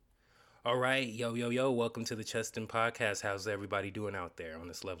All right, yo, welcome to the Cheston Podcast. How's everybody doing out there on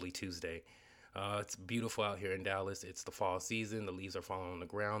this lovely Tuesday? It's beautiful out here in Dallas. It's the fall season. The leaves are falling on the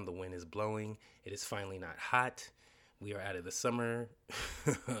ground. The wind is blowing. It is finally not hot. We are out of the summer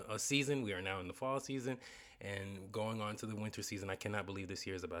season. We are now in the fall season and going on to the winter season. I cannot believe this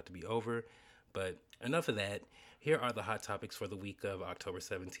year is about to be over. But enough of that. Here are the hot topics for the week of October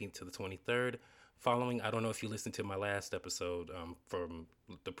 17th to the 23rd. Following, I don't know if you listened to my last episode from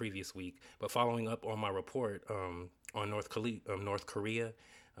the previous week, but following up on my report on North Korea,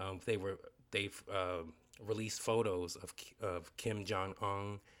 they've released photos of Kim Jong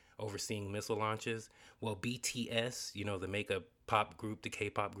Un overseeing missile launches. Well, BTS, the makeup pop group, the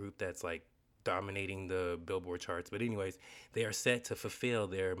K-pop group that's like dominating the Billboard charts. But anyways, they are set to fulfill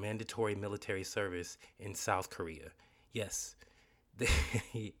their mandatory military service in South Korea. Yes.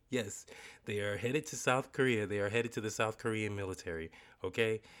 Yes, they are headed to South Korea. They are headed to the South Korean military.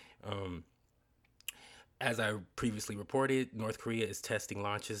 Okay. Um, as I previously reported, North Korea is testing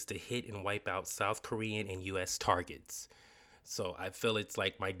launches to hit and wipe out South Korean and U.S. targets. So I feel it's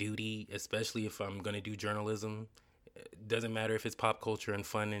like my duty, especially if I'm going to do journalism. It doesn't matter if it's pop culture and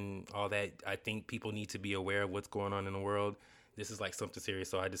fun and all that. I think people need to be aware of what's going on in the world. This is like something serious.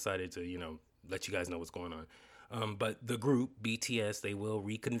 So I decided to, let you guys know what's going on. But the group, BTS, they will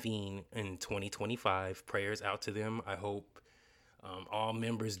reconvene in 2025. Prayers out to them. I hope all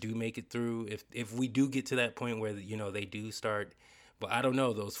members do make it through. If we do get to that point where, they do start. But I don't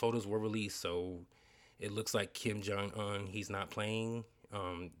know. Those photos were released. So it looks like Kim Jong-un, he's not playing.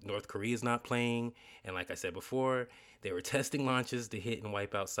 North Korea's not playing. And like I said before, they were testing launches to hit and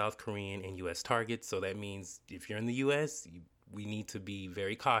wipe out South Korean and U.S. targets. So that means if you're in the U.S., we need to be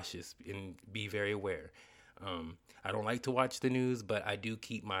very cautious and be very aware. I don't like to watch the news, but I do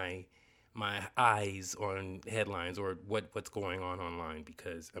keep my eyes on headlines or what's going on online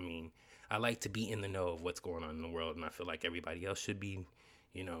because I like to be in the know of what's going on in the world, and I feel like everybody else should be,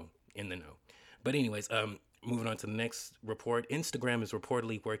 in the know. But anyways, moving on to the next report, Instagram is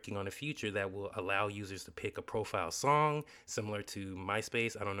reportedly working on a feature that will allow users to pick a profile song similar to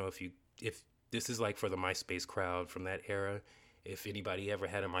MySpace. I don't know if this is like for the MySpace crowd from that era. If anybody ever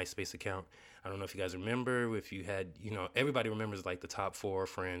had a MySpace account, I don't know if you guys remember. If you had, everybody remembers like the top 4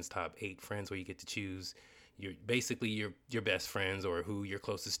 friends, top 8 friends, where you get to choose your best friends or who you're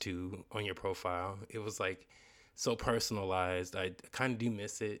closest to on your profile. It was like so personalized. I kind of do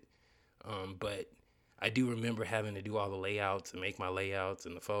miss it, but I do remember having to do all the layouts and make my layouts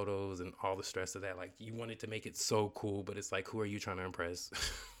and the photos and all the stress of that. Like you wanted to make it so cool, but it's like, who are you trying to impress?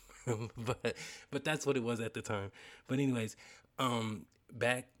 but that's what it was at the time. But anyways,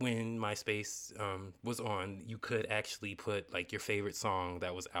 back when MySpace was on, you could actually put like your favorite song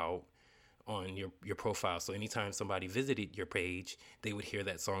that was out on your profile. So anytime somebody visited your page, they would hear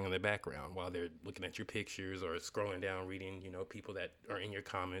that song in the background while they're looking at your pictures or scrolling down, reading, people that are in your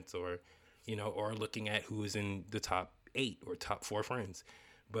comments or, or looking at who is in the top 8 or top 4 friends.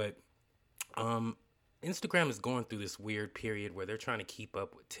 But Instagram is going through this weird period where they're trying to keep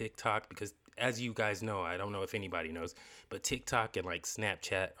up with TikTok because, as you guys know, I don't know if anybody knows, but TikTok and like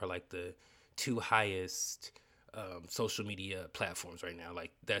Snapchat are like the 2 highest social media platforms right now.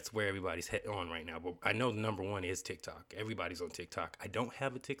 Like that's where everybody's on right now. But I know the number 1 is TikTok. Everybody's on TikTok. I don't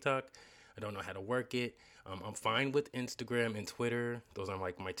have a TikTok. I don't know how to work it. I'm fine with Instagram and Twitter. Those are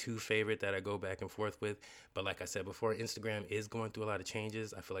like my 2 favorite that I go back and forth with. But like I said before, Instagram is going through a lot of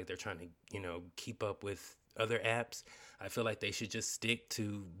changes. I feel like they're trying to, keep up with other apps. I feel like they should just stick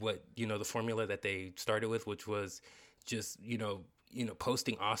to what, the formula that they started with, which was just,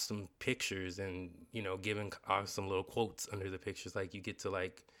 posting awesome pictures and, giving awesome little quotes under the pictures. Like you get to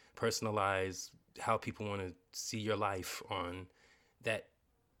like personalize how people want to see your life on that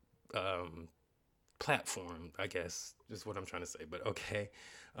platform, I guess is what I'm trying to say. But okay.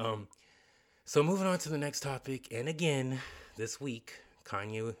 So moving on to the next topic. And again, this week,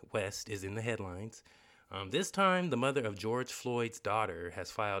 Kanye West is in the headlines. This time, the mother of George Floyd's daughter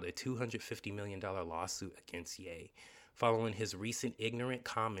has filed a $250 million lawsuit against Ye, following his recent ignorant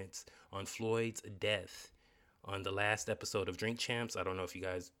comments on Floyd's death on the last episode of Drink Champs. I don't know if you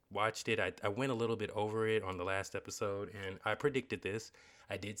guys watched it. I went a little bit over it on the last episode, and I predicted this.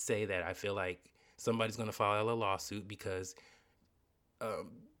 I did say that I feel like somebody's going to file a lawsuit because,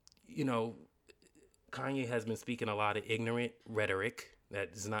 Kanye has been speaking a lot of ignorant rhetoric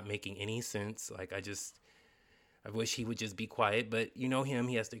that is not making any sense. Like, I wish he would just be quiet, but you know him,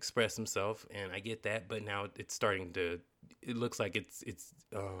 he has to express himself, and I get that, but now it looks like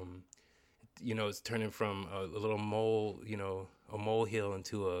it's turning from a little mole, a molehill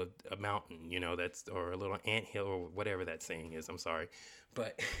into a mountain, that's, or a little anthill or whatever that saying is. I'm sorry.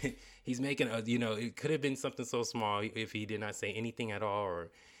 But he's making it could have been something so small if he did not say anything at all.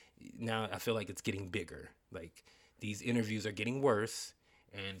 Or now I feel like it's getting bigger. Like these interviews are getting worse,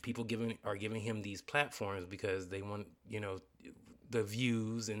 and people are giving him these platforms because they want, the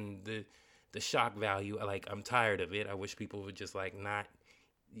views and the shock value. Like, I'm tired of it. I wish people would just like not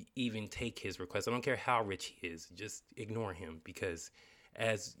even take his request. I don't care how rich he is, just ignore him, because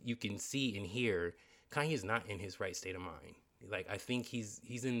as you can see and hear, Kanye's not in his right state of mind. Like, I think he's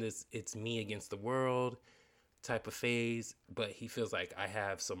in this it's me against the world type of phase, but he feels like, I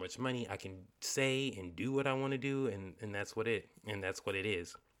have so much money, I can say and do what I want to do, and that's what it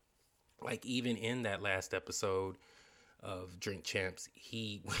is. Like, even in that last episode of Drink Champs,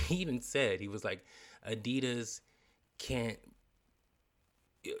 he even said, he was like, Adidas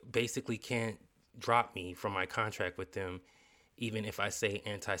basically can't drop me from my contract with them even if I say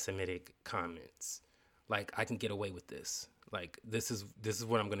anti-Semitic comments. Like, I can get away with this. Like, this is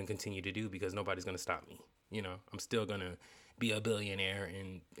what I'm going to continue to do because nobody's going to stop me. I'm still going to be a billionaire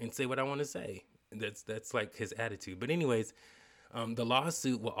and say what I want to say. That's like his attitude. But anyways, the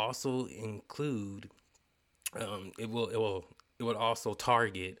lawsuit will also include, it will also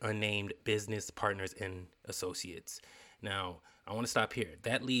target unnamed business partners and associates. Now, I want to stop here.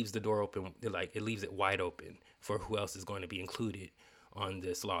 That leaves the door open, like it leaves it wide open for who else is going to be included on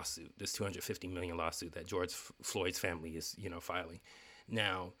this lawsuit, this $250 million lawsuit that George Floyd's family is, filing.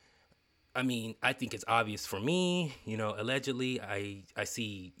 Now, I mean, I think it's obvious for me, allegedly, I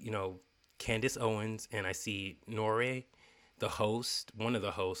see, Candace Owens, and I see Nore, one of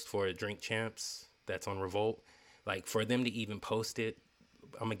the hosts for Drink Champs that's on Revolt. Like, for them to even post it,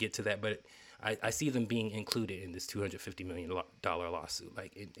 I'm going to get to that, but I see them being included in this $250 million lawsuit.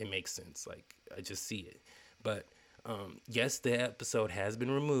 Like, it makes sense. Like, I just see it. But yes, the episode has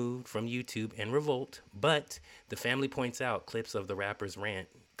been removed from YouTube and Revolt, but the family points out clips of the rapper's rant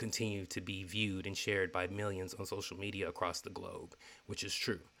continue to be viewed and shared by millions on social media across the globe, which is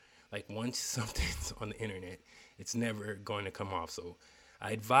true. Like, once something's on the internet, it's never going to come off. So I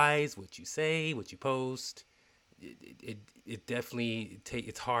advise what you say, what you post. It definitely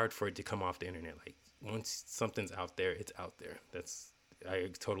it's hard for it to come off the internet. Like, once something's out there, it's out there. I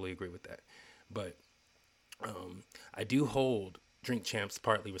totally agree with that. But I do hold Drink Champs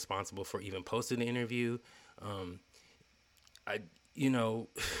partly responsible for even posting the interview. I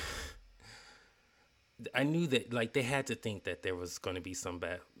knew that, like, they had to think that there was going to be some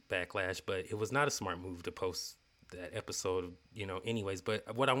backlash, but it was not a smart move to post that episode, anyways.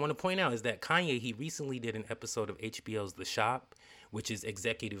 But what I want to point out is that Kanye, he recently did an episode of HBO's The Shop, which is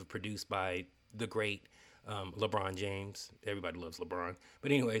executive produced by the great LeBron James. Everybody loves LeBron.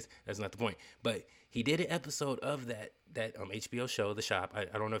 But anyways, that's not the point. But he did an episode of that HBO show, The Shop. I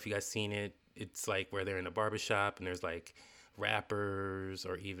don't know if you guys seen it. It's like where they're in a barbershop and there's like rappers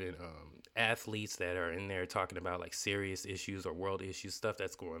or even athletes that are in there talking about like serious issues or world issues, stuff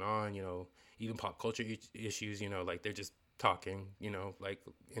that's going on, even pop culture issues, like they're just talking, like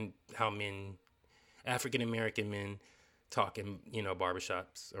in how African American men talk in,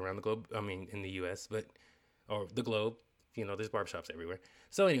 barbershops around the globe. I mean, in the US, or the globe, there's barbershops everywhere.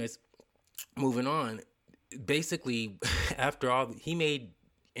 So anyways, moving on, basically after all, he made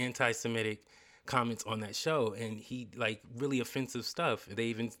anti-Semitic comments on that show, and he like really offensive stuff. They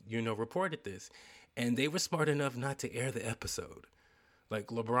even, reported this, and they were smart enough not to air the episode. Like,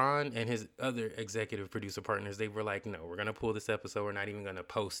 LeBron and his other executive producer partners, they were like, no, we're going to pull this episode. We're not even going to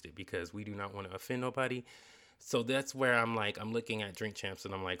post it because we do not want to offend nobody. So that's where I'm looking at Drink Champs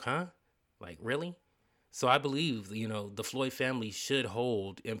and I'm like, huh? Like, really? So I believe, the Floyd family should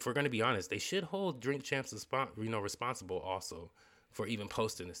hold, and if we're going to be honest, they should hold Drink Champs responsible also for even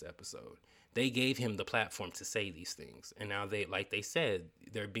posting this episode. They gave him the platform to say these things. And now they said,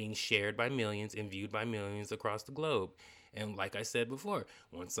 they're being shared by millions and viewed by millions across the globe. And like I said before,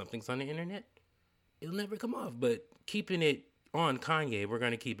 once something's on the internet, it'll never come off. But keeping it on Kanye, we're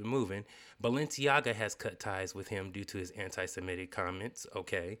going to keep it moving. Balenciaga has cut ties with him due to his anti-Semitic comments.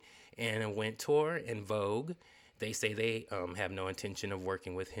 Okay. And Wintour and Vogue, they say they have no intention of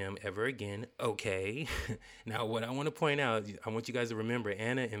working with him ever again. Okay. Now, what I want to point out, I want you guys to remember,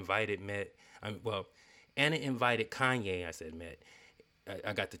 Anna invited Kanye, I said Met.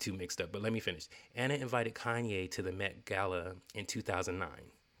 I got the two mixed up, but let me finish. Anna invited Kanye to the Met Gala in 2009.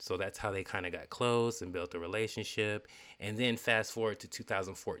 So that's how they kind of got close and built a relationship. And then fast forward to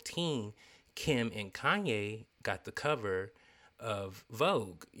 2014, Kim and Kanye got the cover of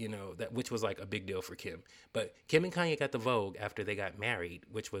Vogue, that which was like a big deal for Kim. But Kim and Kanye got the Vogue after they got married,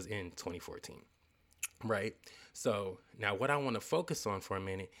 which was in 2014. Right? So now what I want to focus on for a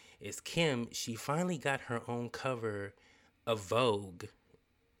minute is Kim. She finally got her own cover of Vogue.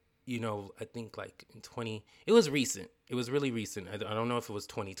 I think like it was recent. It was really recent. I don't know if it was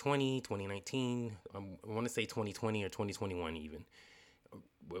 2020, 2019. I want to say 2020 or 2021 even.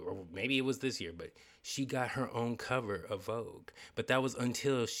 Or maybe it was this year, but she got her own cover of Vogue. But that was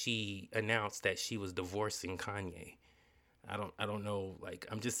until she announced that she was divorcing Kanye. I don't know. Like,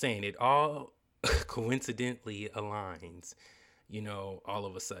 I'm just saying it all coincidentally aligns, all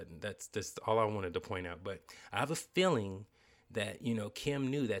of a sudden. That's just all I wanted to point out. But I have a feeling that, Kim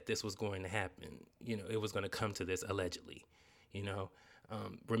knew that this was going to happen. It was going to come to this allegedly,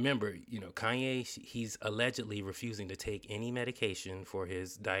 remember, Kanye, he's allegedly refusing to take any medication for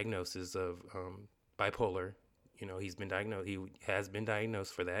his diagnosis of bipolar. He has been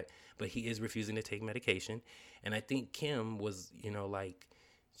diagnosed for that, but he is refusing to take medication. And I think Kim was,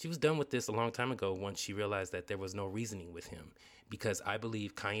 she was done with this a long time ago once she realized that there was no reasoning with him, because I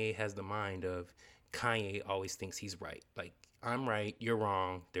believe Kanye has the mind of Kanye always thinks he's right. Like, I'm right, you're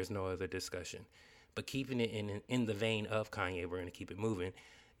wrong, there's no other discussion. But keeping it in the vein of Kanye, we're going to keep it moving.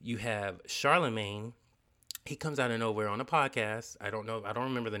 You have Charlemagne. He comes out of nowhere on a podcast. I don't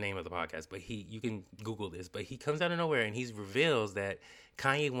remember the name of the podcast, but you can Google this. But he comes out of nowhere and he reveals that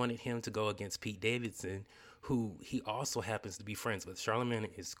Kanye wanted him to go against Pete Davidson, who he also happens to be friends with. Charlemagne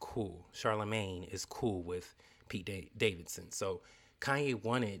is cool with Pete Davidson. So Kanye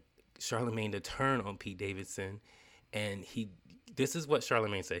wanted Charlemagne to turn on Pete Davidson, and this is what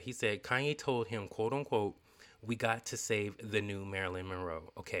Charlemagne said. He said, Kanye told him, quote unquote, "We got to save the new Marilyn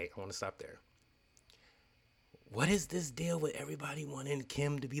Monroe." Okay, I want to stop there. What is this deal with everybody wanting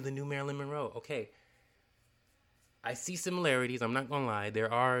Kim to be the new Marilyn Monroe? Okay, I see similarities. I'm not going to lie.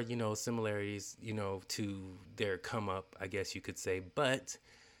 There are, similarities, to their come up, I guess you could say. But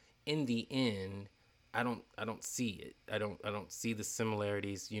in the end, I don't see it. I don't see the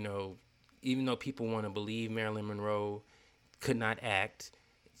similarities, even though people want to believe Marilyn Monroe could not act,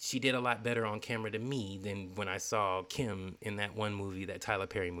 she did a lot better on camera to me than when I saw Kim in that one movie, that Tyler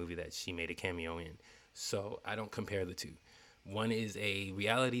Perry movie that she made a cameo in. So I don't compare the two. One is a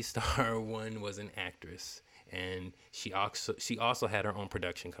reality star, one was an actress, and she also had her own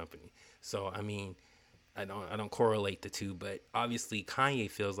production company. So I mean, I don't correlate the two, but obviously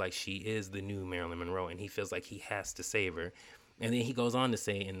Kanye feels like she is the new Marilyn Monroe, and he feels like he has to save her. And then he goes on to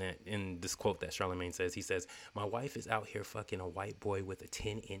say in this quote that Charlemagne says, he says, "My wife is out here fucking a white boy with a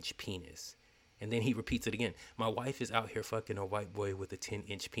 10-inch penis." And then he repeats it again. "My wife is out here fucking a white boy with a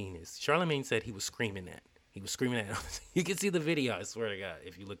 10-inch penis." Charlemagne said he was screaming that. He was screaming that. You can see the video, I swear to God,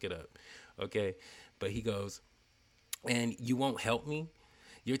 if you look it up. Okay? But he goes, "And you won't help me?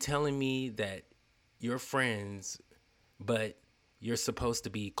 You're telling me that you're friends, but you're supposed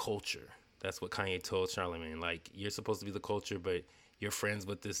to be culture." That's what Kanye told Charlemagne. Like, you're supposed to be the culture, but you're friends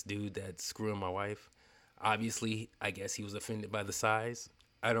with this dude that's screwing my wife. Obviously, I guess he was offended by the size.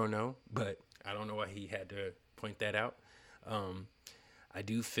 I don't know, but I don't know why he had to point that out. I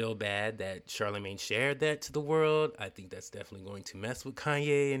do feel bad that Charlemagne shared that to the world. I think that's definitely going to mess with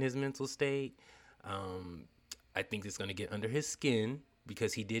Kanye and his mental state. I think it's going to get under his skin,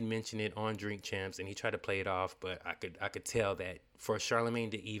 because he did mention it on Drink Champs and he tried to play it off, but I could tell that for Charlemagne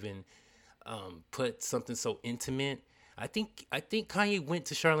to even put something so intimate, I think Kanye went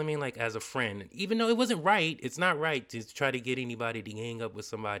to Charlemagne like as a friend, even though it wasn't right. It's not right to try to get anybody to gang up with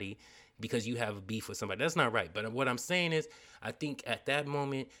somebody because you have a beef with somebody. That's not right. But what I'm saying is, I think at that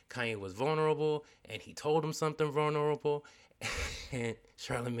moment Kanye was vulnerable and he told him something vulnerable, and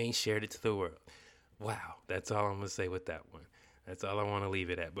Charlemagne shared it to the world. Wow, that's all I'm gonna say with that one. That's all I want to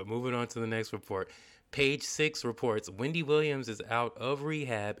leave it at. But moving on to the next report. PageSix reports Wendy Williams is out of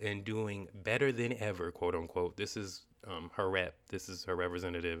rehab and doing better than ever, quote unquote. This is her rep. This is her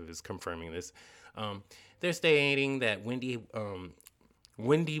representative is confirming this. They're stating that Wendy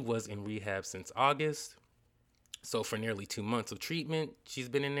was in rehab since August. So for nearly 2 months of treatment, she's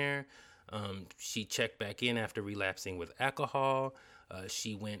been in there. She checked back in after relapsing with alcohol.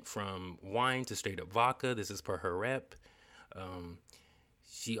 She went from wine to straight up vodka. This is per her rep.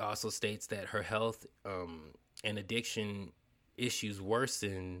 She also states that her health and addiction issues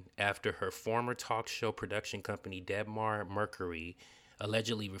worsened after her former talk show production company, Debmar Mercury,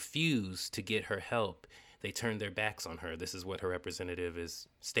 allegedly refused to get her help. They turned their backs on her. This is what her representative is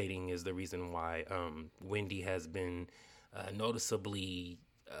stating is the reason why Wendy has been noticeably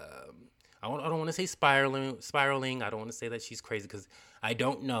I don't want to say spiraling. I don't want to say that she's crazy because I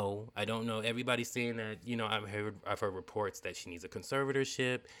don't know. I don't know. Everybody's saying that, I've heard reports that she needs a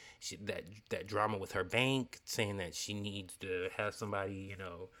conservatorship. That drama with her bank, saying that she needs to have somebody,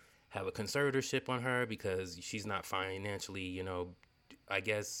 have a conservatorship on her because she's not financially, I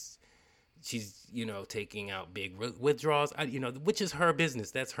guess she's, taking out big withdrawals, which is her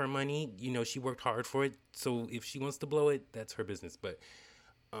business. That's her money. She worked hard for it. So if she wants to blow it, that's her business. But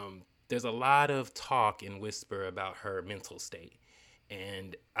there's a lot of talk and whisper about her mental state.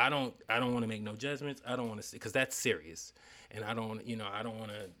 And I don't want to make no judgments. I don't want to, because that's serious. And I don't want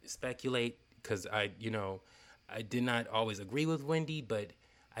to speculate because I did not always agree with Wendy, but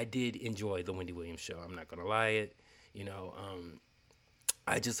I did enjoy the Wendy Williams show. I'm not going to lie it.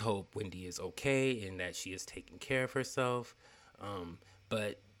 I just hope Wendy is okay and that she is taking care of herself.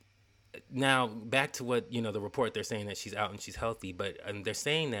 But now back to what, the report, they're saying that she's out and she's healthy, but they're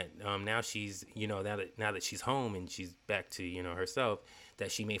saying that now she's, now that she's home and she's back to, herself,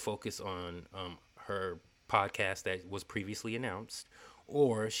 that she may focus on her podcast that was previously announced,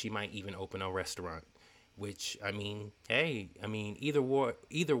 or she might even open a restaurant, which, either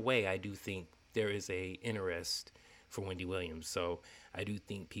way, I do think there is a interest for Wendy Williams. So I do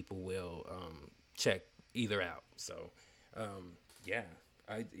think people will check either out. So yeah,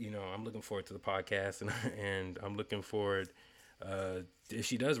 I'm looking forward to the podcast, and I'm looking forward. If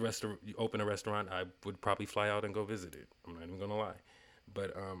she does open a restaurant, I would probably fly out and go visit it. I'm not even gonna lie,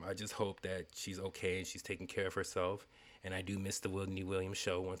 but I just hope that she's okay and she's taking care of herself. And I do miss the Wendy Williams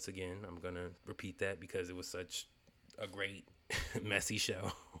show once again. I'm gonna repeat that because it was such a great messy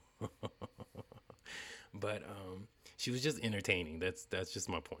show. But she was just entertaining. That's just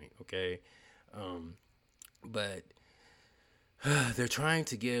my point, okay? But they're trying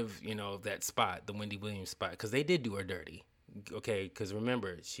to give, that spot, the Wendy Williams spot, because they did do her dirty, okay? Because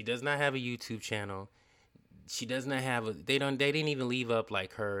remember, she does not have a YouTube channel. She does not have they didn't even leave up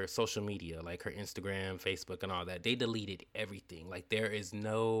like her social media, like her Instagram, Facebook, and all that. They deleted everything. Like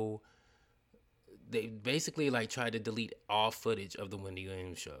they basically like tried to delete all footage of the Wendy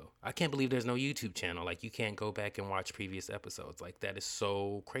Williams show. I can't believe there's no YouTube channel. Like, you can't go back and watch previous episodes. Like, that is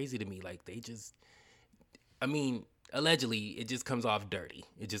so crazy to me. Like, allegedly it just comes off dirty.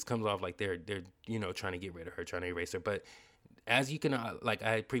 It just comes off like they're trying to get rid of her, trying to erase her. But as you can, like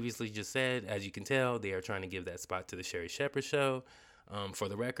I previously just said, as you can tell, they are trying to give that spot to the Sherri Shepherd show. For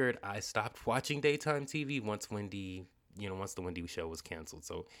the record, I stopped watching daytime TV once the Wendy show was canceled.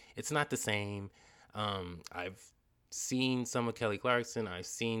 So it's not the same. I've seen some of Kelly Clarkson. I've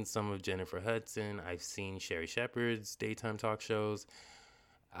seen some of Jennifer Hudson. I've seen Sherri Shepherd's daytime talk shows.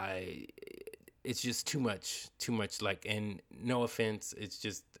 It's just too much. Like, and no offense, it's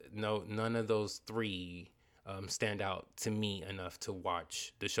just none of those three stand out to me enough to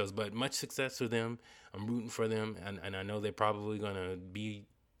watch the shows. But much success for them. I'm rooting for them, and I know they're probably gonna be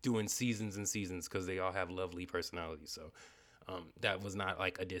doing seasons and seasons because they all have lovely personalities. So that was not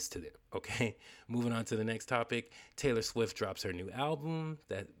like a diss to them. Okay, moving on to the next topic. Taylor Swift drops her new album,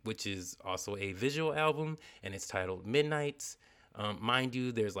 which is also a visual album, and it's titled Midnights. Mind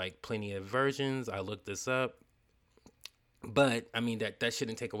you, there's like plenty of versions. I looked this up, but that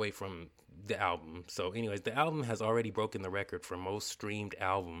shouldn't take away from the album. So anyways, the album has already broken the record for most streamed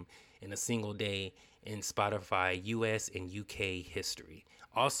album in a single day in Spotify US and UK history.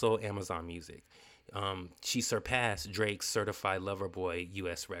 Also Amazon Music. She surpassed Drake's Certified Lover Boy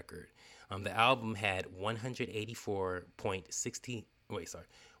US record. The album had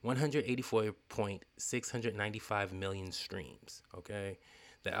 184.695 million streams. Okay,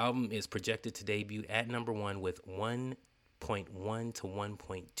 the album is projected to debut at number one with 1.1 to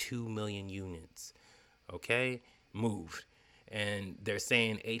 1.2 million units. Okay, moved. And they're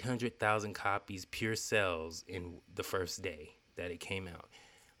saying 800,000 copies pure sales in the first day that it came out.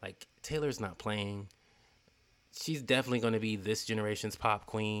 Like, Taylor's not playing. She's definitely going to be this generation's pop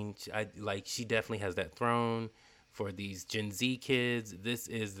queen. She definitely has that throne for these Gen Z kids. This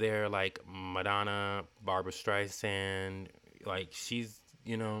is their, like, Madonna, Barbra Streisand. Like, she's,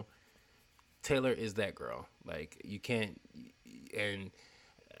 Taylor is that girl. Like, you can't, and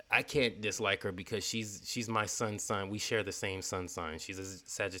I can't dislike her because she's my son's son. We share the same sun sign. She's a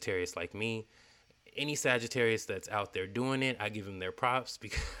Sagittarius like me. Any Sagittarius that's out there doing it, I give them their props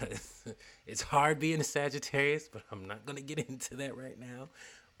because it's hard being a Sagittarius, but I'm not going to get into that right now.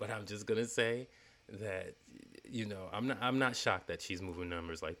 But I'm just going to say that, I'm not shocked that she's moving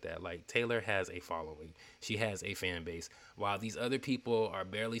numbers like that. Like, Taylor has a following. She has a fan base. While these other people are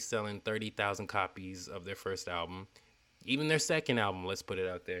barely selling 30,000 copies of their first album, even their second album, let's put it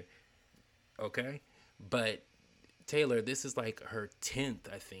out there. Okay? But Taylor, this is like her 10th,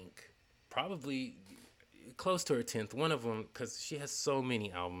 I think, probably close to her 10th. One of them, because she has so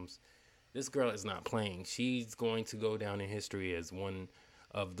many albums. This girl is not playing. She's going to go down in history as one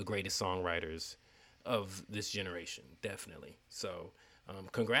of the greatest songwriters of this generation, definitely. So,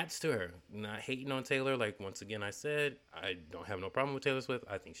 congrats to her. Not hating on Taylor. Like, once again, I said, I don't have no problem with Taylor Swift.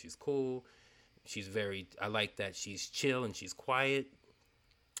 I think she's cool. I like that she's chill and she's quiet.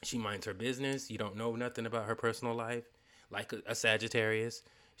 She minds her business. You don't know nothing about her personal life. Like a Sagittarius.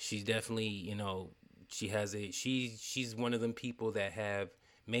 She's definitely, she's one of them people that have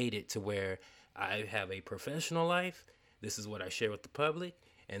made it to where I have a professional life. This is what I share with the public.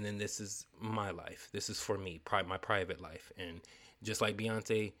 And then this is my life. This is for me, my private life. And just like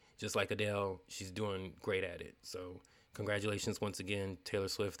Beyonce, just like Adele, she's doing great at it. So congratulations once again, Taylor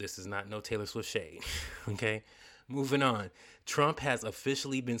Swift. This is not no Taylor Swift shade. Okay, moving on. Trump has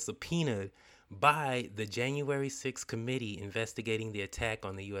officially been subpoenaed by the January 6th committee investigating the attack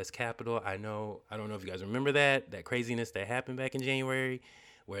on the U.S. Capitol. I don't know if you guys remember that craziness that happened back in January,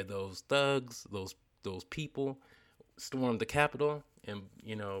 where those thugs, those people stormed the Capitol and,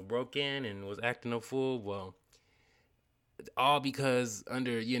 broke in and was acting a fool. Well, all because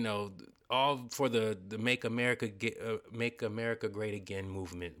all for the Make America Great Again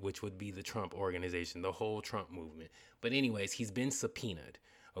movement, which would be the Trump organization, the whole Trump movement. But anyways, he's been subpoenaed.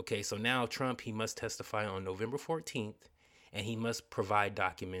 Okay, so now Trump, he must testify on November 14th, and he must provide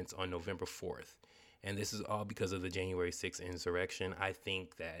documents on November 4th. And this is all because of the January 6th insurrection. I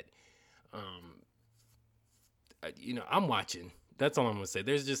think that, I'm watching. That's all I'm going to say.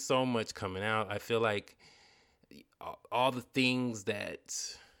 There's just so much coming out. I feel like all the things that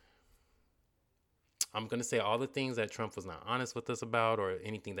Trump was not honest with us about, or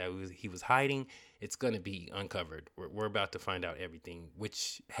anything that he was hiding, it's going to be uncovered. We're about to find out everything,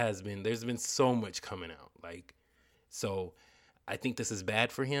 there's been so much coming out. So I think this is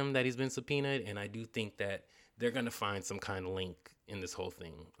bad for him that he's been subpoenaed. And I do think that they're going to find some kind of link in this whole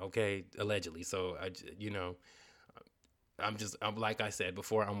thing. Okay. Allegedly. So I'm like I said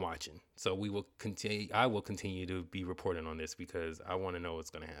before, I'm watching. So I will continue to be reporting on this because I want to know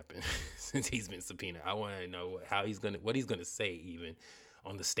what's going to happen since he's been subpoenaed. I want to know what he's going to say even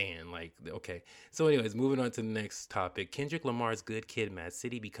on the stand. Okay. So anyways, moving on to the next topic. Kendrick Lamar's Good Kid, Mad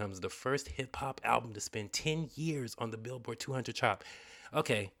City becomes the first hip hop album to spend 10 years on the Billboard 200 chart.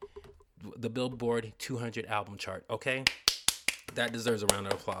 Okay. The Billboard 200 album chart. Okay. That deserves a round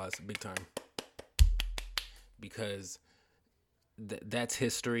of applause. Big time. Because that's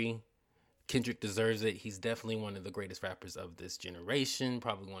history. Kendrick deserves it. He's definitely one of the greatest rappers of this generation.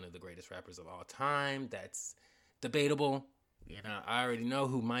 Probably one of the greatest rappers of all time. That's debatable. I already know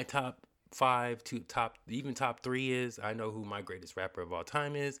who my top 5 to top 3 is. I know who my greatest rapper of all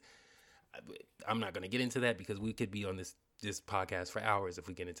time is. I'm not going to get into that because we could be on this podcast for hours if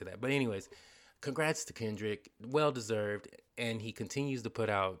we get into that. But anyways, congrats to Kendrick. Well deserved. And he continues to put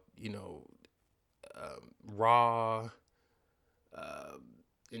out, raw,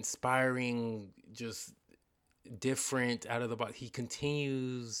 inspiring, just different, out of the box. He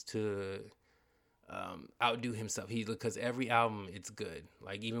continues to outdo himself. Because every album, it's good.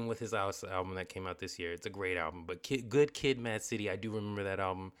 Even with his album that came out this year, it's a great album. But Good Kid, Mad City, I do remember that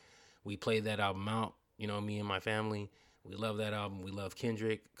album. We played that album out, me and my family. We love that album. We love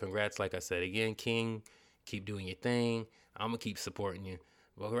Kendrick. Congrats, like I said again, King. Keep doing your thing. I'm going to keep supporting you.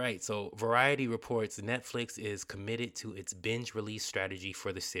 All right, so Variety reports Netflix is committed to its binge release strategy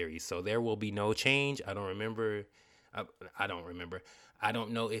for the series. So there will be no change. I don't remember. I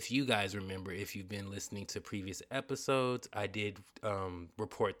don't know if you guys remember, if you've been listening to previous episodes. I did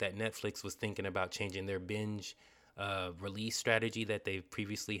report that Netflix was thinking about changing their binge release strategy that they've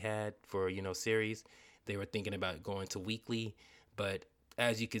previously had for, series. They were thinking about going to weekly. But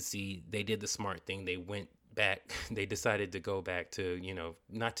as you can see, they did the smart thing. They went back. They decided to go back to,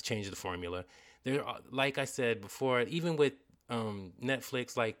 not to change the formula. They're, like I said before, even with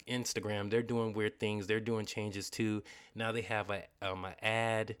Netflix, like Instagram, they're doing weird things. They're doing changes too. Now they have a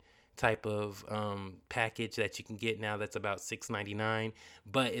ad type of package that you can get now that's about $6.99,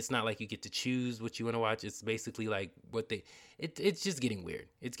 but it's not like you get to choose what you want to watch. It's basically like it's just getting weird.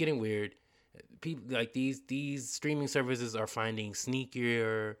 It's getting weird. People like these streaming services are finding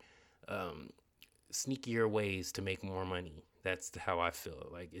sneakier ways to make more money. That's how I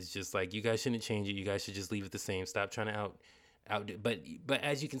feel. It's just you guys shouldn't change it. You guys should just leave it the same. Stop trying to outdo. But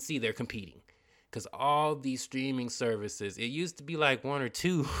as you can see, they're competing because all these streaming services, it used to be like 1 or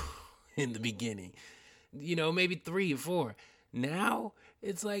 2 in the beginning, maybe 3 or 4. Now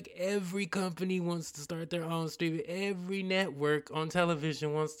it's like every company wants to start their own streaming. Every network on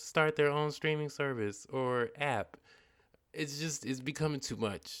television wants to start their own streaming service or app. It's becoming too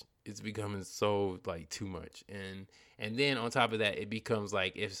much. It's becoming so like too much. And then on top of that, it becomes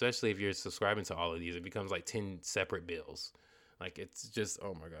like, especially if you're subscribing to all of these, it becomes like 10 separate bills. Like, it's just,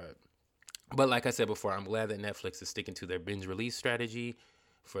 oh my God. But like I said before, I'm glad that Netflix is sticking to their binge release strategy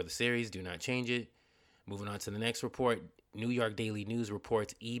for the series. Do not change it. Moving on to the next report. New York Daily News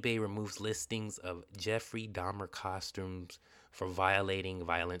reports eBay removes listings of Jeffrey Dahmer costumes for violating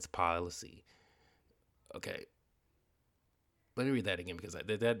violence policy. Okay. Let me read that again, because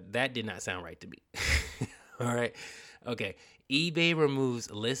that did not sound right to me. All right. Okay. eBay removes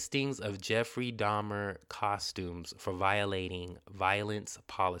listings of Jeffrey Dahmer costumes for violating violence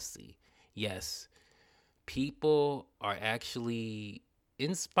policy. Yes, people are actually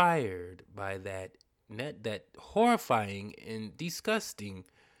inspired by that horrifying and disgusting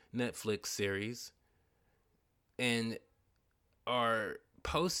Netflix series, and are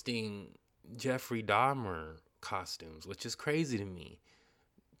posting Jeffrey Dahmer costumes, which is crazy to me.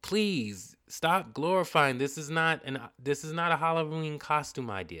 Please stop glorifying. This is not a Halloween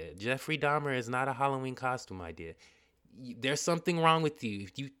costume idea. Jeffrey Dahmer is not a Halloween costume idea. There's something wrong with you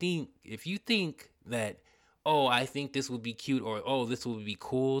if you think that, oh, I think this would be cute, or oh, this would be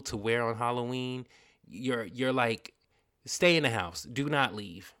cool to wear on Halloween. You're like, stay in the house. Do not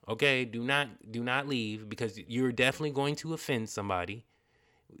leave. Okay? Do not leave, because you're definitely going to offend somebody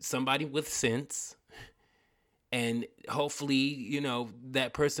with sense. And hopefully,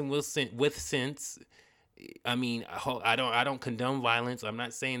 that person with sense. I mean, I don't condone violence. I'm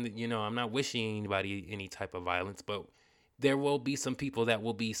not saying that, I'm not wishing anybody any type of violence, but there will be some people that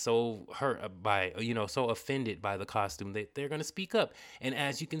will be so hurt by, so offended by the costume that they're going to speak up. And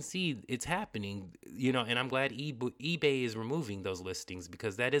as you can see, it's happening, and I'm glad eBay is removing those listings,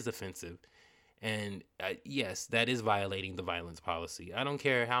 because that is offensive. And yes, that is violating the violence policy. I don't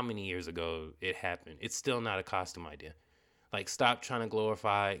care how many years ago it happened. It's still not a costume idea. Like, stop trying to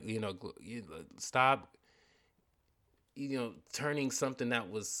glorify, stop, turning something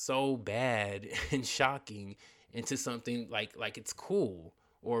that was so bad and shocking into something like it's cool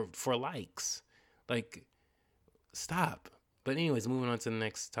or for likes. Like, stop. But anyways, moving on to the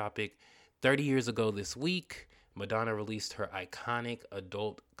next topic. 30 years ago this week, Madonna released her iconic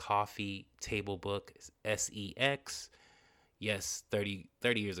adult coffee table book, SEX. Yes, 30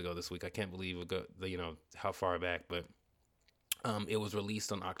 years ago this week. I can't believe how far back, but it was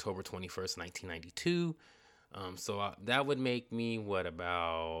released on October 21st, 1992. So that would make me,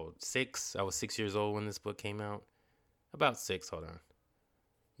 about 6? I was 6 years old when this book came out. About 6, hold on.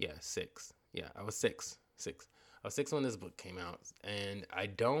 Yeah, 6. Yeah, I was 6. I was 6 when this book came out, and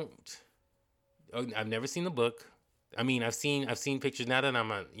I've never seen the book. I mean, I've seen pictures now that I'm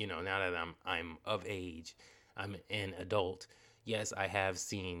of age. I'm an adult. Yes, I have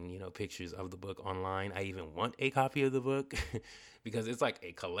seen, pictures of the book online. I even want a copy of the book because it's like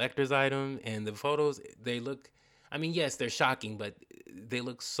a collector's item, and the photos, they look, I mean, yes, they're shocking, but they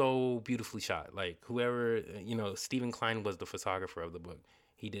look so beautifully shot. Like, whoever, Stephen Klein was the photographer of the book.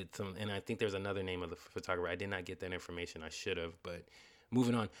 He did some, and I think there's another name of the photographer. I did not get that information. I should have, but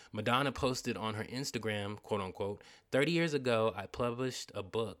moving on. Madonna posted on her Instagram, quote unquote, 30 years ago, I published a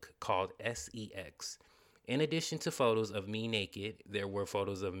book called SEX. In addition to photos of me naked, there were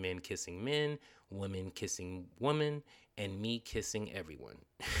photos of men kissing men, women kissing women, and me kissing everyone.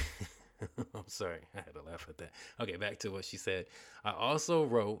 I'm sorry, I had to laugh at that. Okay, back to what she said. I also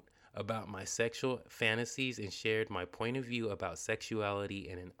wrote about my sexual fantasies and shared my point of view about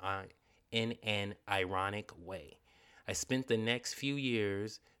sexuality in an ironic way. I spent the next few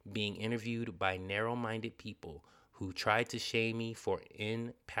years being interviewed by narrow-minded people who tried to shame me for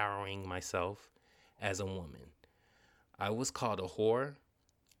empowering myself as a woman. I was called a whore,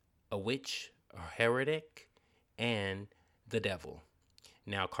 a witch, a heretic, and the devil.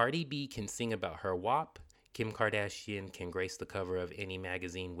 Now, Cardi B can sing about her WAP, Kim Kardashian can grace the cover of any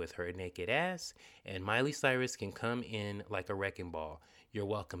magazine with her naked ass, and Miley Cyrus can come in like a wrecking ball. You're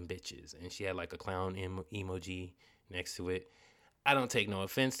welcome, bitches. And she had like a clown emoji next to it. I don't take no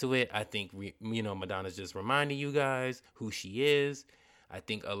offense to it. I think, Madonna's just reminding you guys who she is. I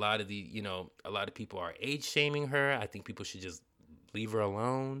think a lot of people are age shaming her. I think people should just leave her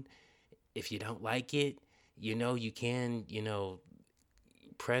alone. If you don't like it, you can,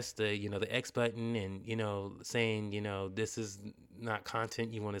 press the X button and, saying, this is not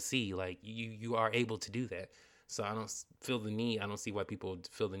content you want to see. Like, you are able to do that. So I don't see why people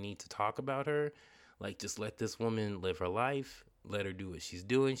feel the need to talk about her. Like, just let this woman live her life. Let her do what she's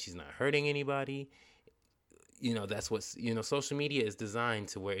doing. She's not hurting anybody. That's what, social media is designed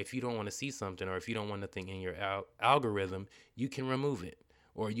to, where if you don't want to see something, or if you don't want nothing in your algorithm, you can remove it,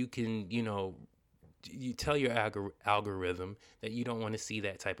 or you can, you tell your algorithm that you don't want to see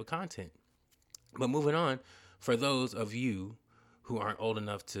that type of content. But moving on, for those of you who aren't old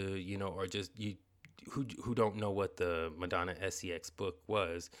enough to, or just you who don't know what the Madonna SCX book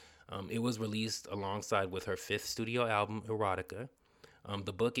was, it was released alongside with her 5th studio album, Erotica.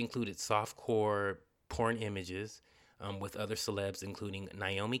 The book included softcore porn images with other celebs, including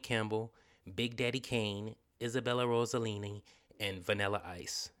Naomi Campbell, Big Daddy Kane, Isabella Rossellini, and Vanilla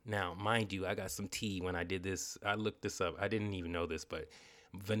Ice. Now, mind you, I got some tea when I did this. I looked this up. I didn't even know this, but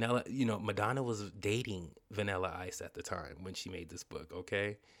Madonna was dating Vanilla Ice at the time when she made this book,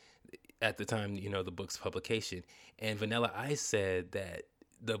 okay? At the time, the book's publication. And Vanilla Ice said that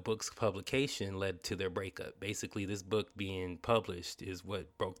the book's publication led to their breakup. Basically, this book being published is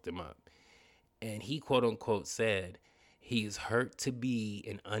what broke them up. And he, quote unquote, said he's hurt to be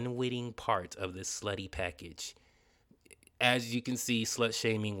an unwitting part of this slutty package. As you can see, slut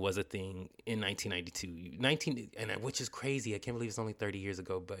shaming was a thing in 1992. Which is crazy. I can't believe it's only 30 years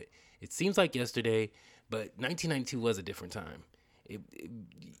ago, but it seems like yesterday. But 1992 was a different time.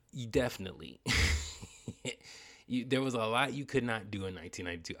 You definitely, there was a lot you could not do in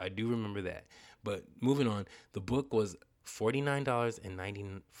 1992. I do remember that. But moving on, the book was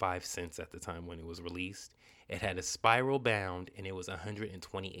 $49.95 at the time when it was released. It had a spiral bound, and it was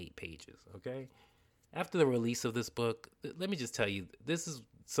 128 pages. Okay. After the release of this book, let me just tell you, this is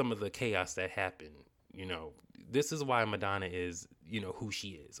some of the chaos that happened. This is why Madonna is, who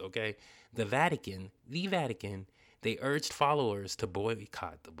she is, okay? The Vatican, they urged followers to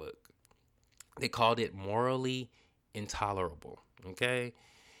boycott the book. They called it morally intolerable, okay?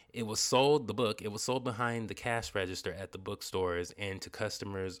 It was sold behind the cash register at the bookstores and to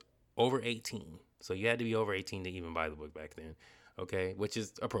customers over 18. So you had to be over 18 to even buy the book back then, okay? Which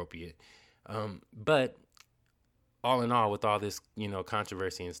is appropriate. But all in all, with all this,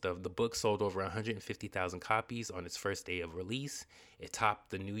 controversy and stuff, the book sold over 150,000 copies on its first day of release. It topped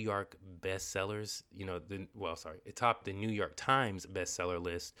the New York bestsellers, it topped the New York Times bestseller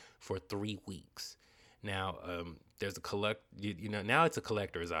list for 3 weeks. Now, there's now it's a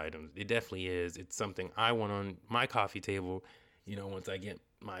collector's item. It definitely is. It's something I want on my coffee table, once I get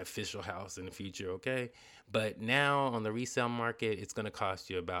my official house in the future, okay? But now on the resale market, it's going to cost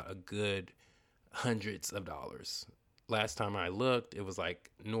you about a good hundreds of dollars. Last time I looked, it was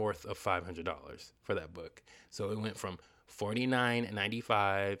like north of $500 for that book. So it went from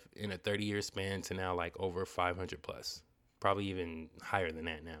 $49.95 in a 30-year span to now like over 500 plus, probably even higher than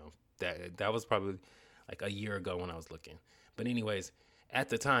that now. That was probably like a year ago when I was looking. But anyways, at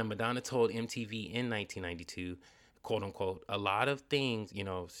the time, Madonna told MTV in 1992, quote unquote, a lot of things,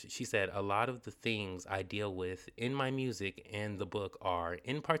 she said, a lot of the things I deal with in my music and the book are,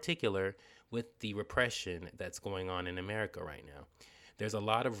 in particular, with the repression that's going on in America right now. There's a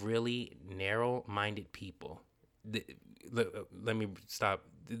lot of really narrow-minded people. Let me stop.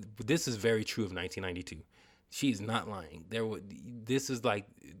 This is very true of 1992. She's not lying. This is like,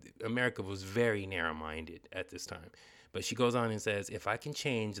 America was very narrow-minded at this time. But she goes on and says, if I can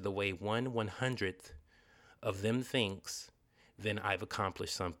change the way 1/100th of them thinks, then I've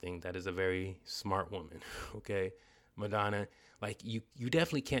accomplished something. That is a very smart woman, okay? Madonna, like, you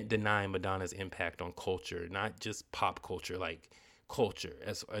definitely can't deny Madonna's impact on culture, not just pop culture, like culture.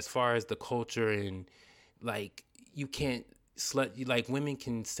 As far as the culture, and like, you can't like, women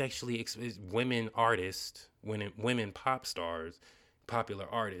can sexually women artists, women pop stars, popular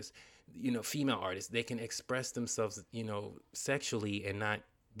artists, female artists, they can express themselves, sexually and not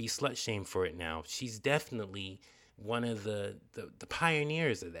be slut shamed for it now. She's definitely one of the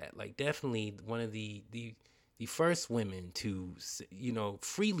pioneers of that. Like, definitely one of the first women to,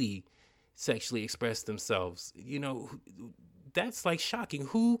 freely sexually express themselves. That's like shocking.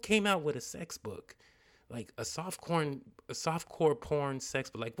 Who came out with a sex book? Like a softcore porn sex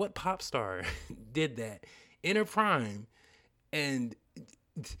book? Like, what pop star did that in her prime? And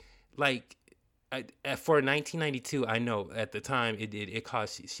like, for 1992, I know at the time it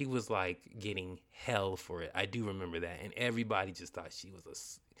cost. She was like getting hell for it. I do remember that, and everybody just thought she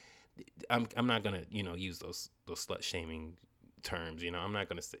was I'm not gonna use those slut shaming terms. I'm not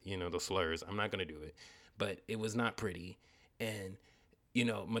gonna say those slurs. I'm not gonna do it. But it was not pretty, and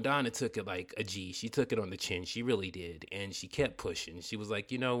Madonna took it like a G. She took it on the chin. She really did, and she kept pushing. She was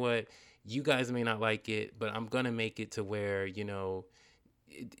like, you know what, you guys may not like it, but I'm gonna make it to where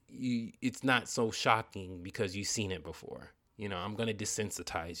it's not so shocking because you've seen it before. I'm going to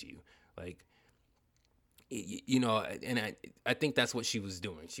desensitize you. Like, and I think that's what she was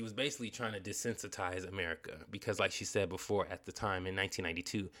doing. She was basically trying to desensitize America because, like she said before, at the time in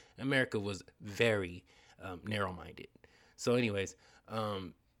 1992, America was very narrow-minded. So anyways,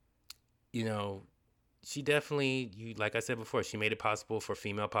 she definitely, like I said before, she made it possible for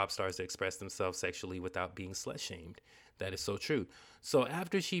female pop stars to express themselves sexually without being slut shamed. That is so true. So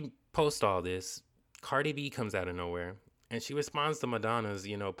after she posts all this, Cardi B comes out of nowhere and she responds to Madonna's,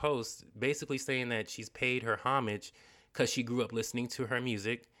 post, basically saying that she's paid her homage because she grew up listening to her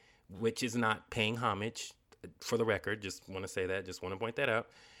music, which is not paying homage, for the record. Just want to say that, just want to point that out.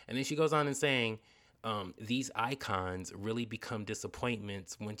 And then she goes on and saying, these icons really become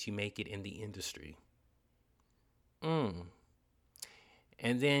disappointments once you make it in the industry. And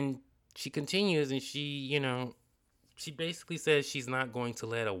then she continues and she basically says she's not going to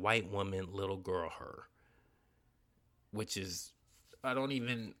let a white woman little girl her. Which is,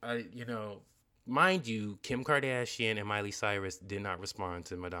 mind you, Kim Kardashian and Miley Cyrus did not respond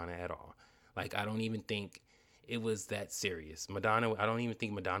to Madonna at all. Like, I don't even think it was that serious. I don't even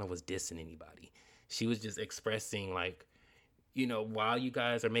think Madonna was dissing anybody. She was just expressing, like, while you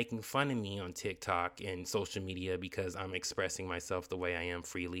guys are making fun of me on TikTok and social media because I'm expressing myself the way I am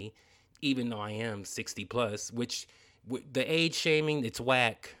freely, even though I am 60 plus, which the age shaming, it's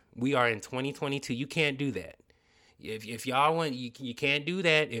whack. We are in 2022. You can't do that. If y'all want, you can't do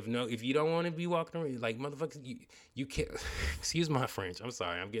that. If you don't want to be walking around like motherfuckers, you can't. Excuse my French. I'm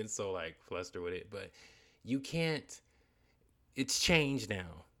sorry. I'm getting so like flustered with it, but you can't. It's changed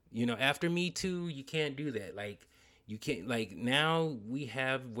now. After Me Too, you can't do that. Like, you can't, like, now we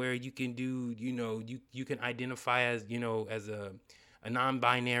have where you can do, you can identify as, as a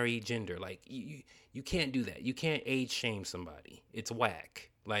non-binary gender. Like, you can't do that. You can't age shame somebody. It's whack.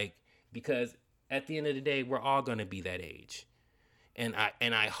 Like, because at the end of the day, we're all going to be that age. And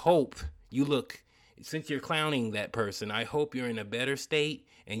I hope you look, since you're clowning that person, I hope you're in a better state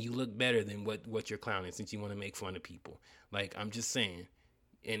and you look better than what you're clowning, since you want to make fun of people. Like, I'm just saying.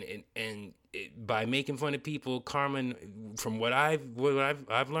 By making fun of people, karma, from what I've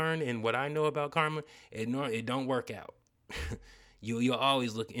learned and what I know about karma, it don't work out. You'll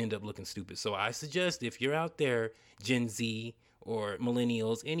always end up looking stupid. So I suggest, if you're out there, Gen Z or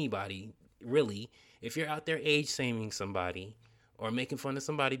millennials, anybody really, if you're out there age shaming somebody or making fun of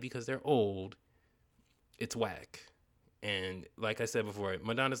somebody because they're old, it's whack. And like I said before,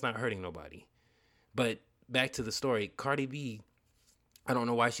 Madonna's not hurting nobody. But back to the story, Cardi B, I don't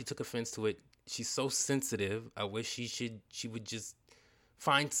know why she took offense to it. She's so sensitive. I wish she would just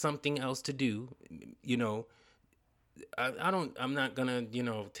find something else to do. I'm not gonna,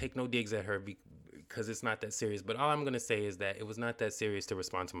 take no digs at her because it's not that serious. But all I'm gonna say is that it was not that serious to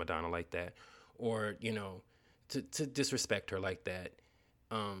respond to Madonna like that, or, to disrespect her like that.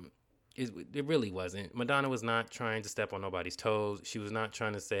 It really wasn't. Madonna was not trying to step on nobody's toes. She was not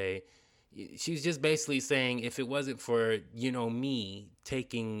trying to say. She was just basically saying, if it wasn't for, me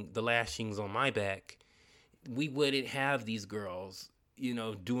taking the lashings on my back, we wouldn't have these girls,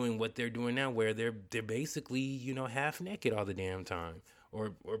 doing what they're doing now, where they're basically, half naked all the damn time, or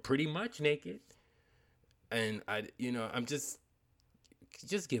pretty much naked. And I'm just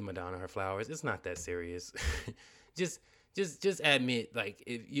give Madonna her flowers. It's not that serious. just admit, like,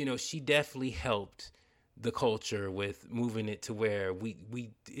 if, she definitely helped the culture with moving it to where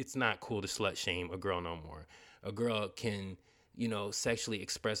it's not cool to slut shame a girl no more. A girl can,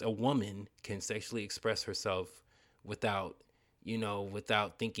 a woman can sexually express herself without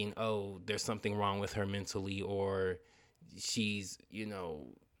thinking, oh, there's something wrong with her mentally, or she's,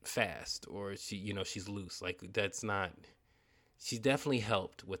 fast, or she's loose. Like, that's not, she's definitely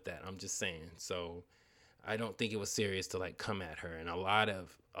helped with that. I'm just saying. So I don't think it was serious to, like, come at her. And a lot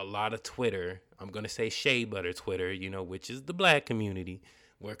of Twitter, I'm going to say shea butter Twitter, which is the black community,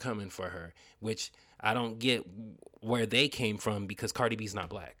 were coming for her, which I don't get where they came from, because Cardi B's not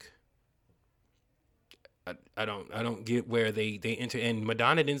black. I don't get where they enter. And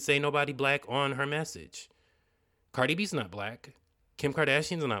Madonna didn't say nobody black on her message. Cardi B's not black. Kim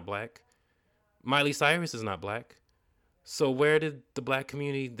Kardashian's not black. Miley Cyrus is not black. So where did the black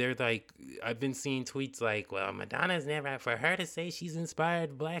community, they're like, I've been seeing tweets like, well, Madonna's never, for her to say she's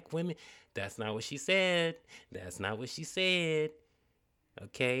inspired black women. That's not what she said. That's not what she said.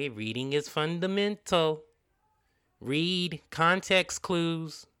 Okay, reading is fundamental. Read context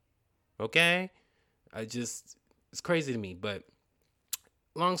clues. Okay? It's crazy to me. But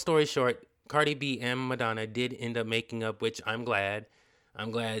long story short, Cardi B and Madonna did end up making up, which I'm glad. I'm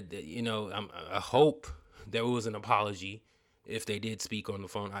glad that, I hope there was an apology if they did speak on the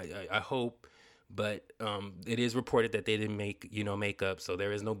phone. I hope, but it is reported that they didn't make up, so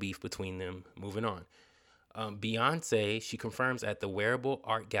there is no beef between them. Moving on. Beyonce, she confirms at the Wearable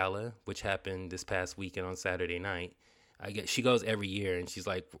Art Gala, which happened this past weekend on Saturday night. I guess she goes every year, and she's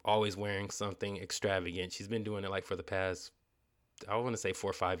like always wearing something extravagant. She's been doing it like for the past, I want to say 4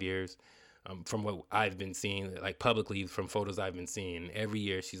 or 5 years. From what I've been seeing, like publicly from photos I've been seeing, every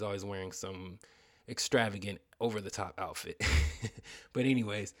year she's always wearing some extravagant, over the top outfit. But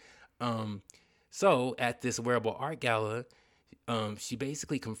anyways, so at this wearable art gala, she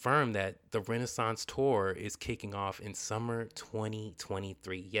basically confirmed that the Renaissance tour is kicking off in summer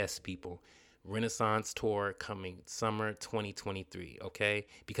 2023. Yes, people, Renaissance tour coming summer 2023. Okay,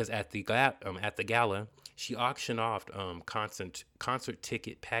 because at the gala, she auctioned off concert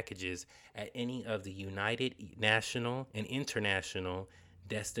ticket packages at any of the United national and international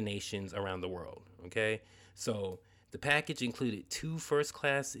destinations around the world. Okay, so the package included 2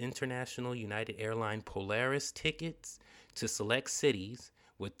 first-class international United Airlines Polaris tickets to select cities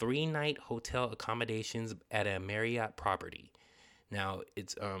with 3-night hotel accommodations at a Marriott property. Now,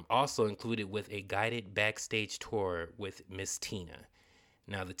 it's also included with a guided backstage tour with Miss Tina.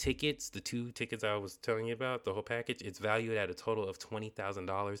 Now, the 2 tickets I was telling you about, the whole package, it's valued at a total of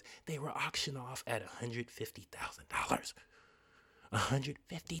 $20,000. They were auctioned off at $150,000.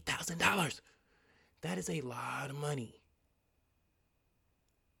 $150,000. That is a lot of money.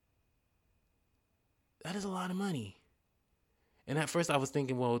 That is a lot of money. And at first I was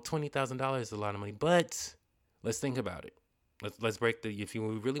thinking, well, $20,000 is a lot of money. But let's think about it. Let's break if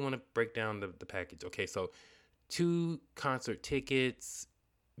you really want to break down the package. Okay, so 2 concert tickets.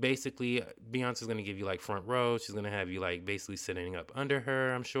 Basically, Beyonce's going to give you like front row. She's going to have you like basically sitting up under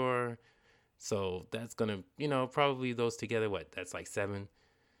her, I'm sure. So that's going to, probably those together, that's like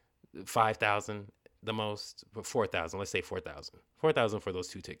 5,000 the most, but 4,000. Let's say 4,000. 4,000 for those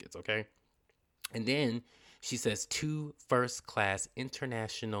 2 tickets, okay? And then she says 2 first-class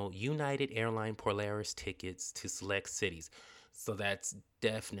international United Airlines Polaris tickets to select cities. So that's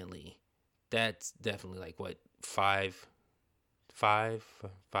definitely like what, 5 to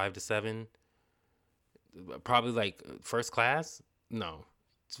 7, probably like first class. No,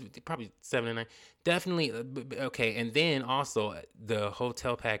 probably 7 and 9. Definitely okay. And then also the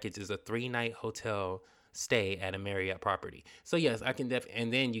hotel package is a 3-night hotel stay at a Marriott property. So yes, I can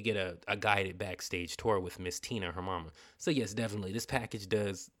and then you get a guided backstage tour with Miss Tina, her mama. So yes, definitely this package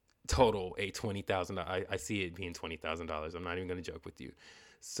does total a $20,000. I see it being $20,000. I'm not even gonna joke with you.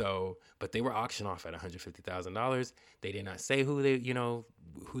 So, but they were auctioned off at $150,000. They did not say who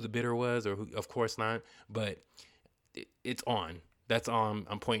the bidder was, or who, of course not. But it's on. That's on.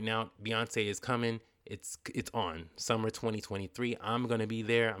 I'm pointing out. Beyonce is coming. It's on summer 2023. I'm gonna be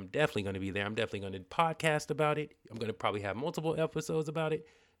there. I'm definitely gonna be there. I'm definitely gonna podcast about it. I'm gonna probably have multiple episodes about it.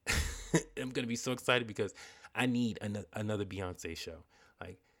 I'm gonna be so excited because I need another Beyonce show.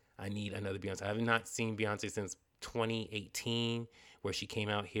 Like, I need another Beyonce. I have not seen Beyonce since 2018, where she came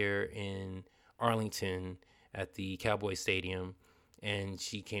out here in Arlington at the Cowboy Stadium, and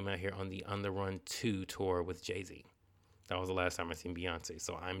she came out here on the On the Run 2 tour with Jay-Z. That was the last time I seen Beyonce.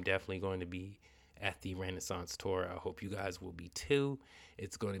 So I'm definitely going to be at the Renaissance tour. I hope you guys will be too.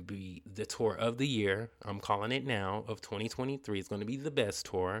 It's going to be the tour of the year. I'm calling it now, of 2023. It's going to be the best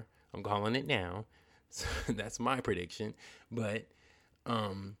tour. I'm calling it now. So that's my prediction. But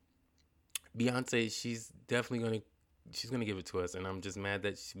Beyonce, she's definitely going to give it to us. And I'm just mad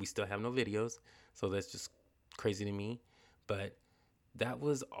that we still have no videos. So that's just crazy to me. But that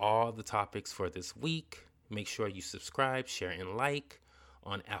was all the topics for this week. Make sure you subscribe, share, and like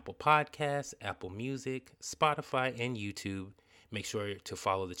on Apple Podcasts, Apple Music, Spotify, and YouTube. Make sure to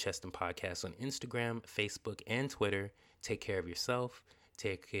follow the Cheston Podcast on Instagram, Facebook, and Twitter. Take care of yourself.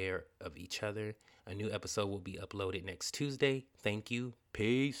 Take care of each other. A new episode will be uploaded next Tuesday. Thank you.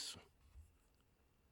 Peace.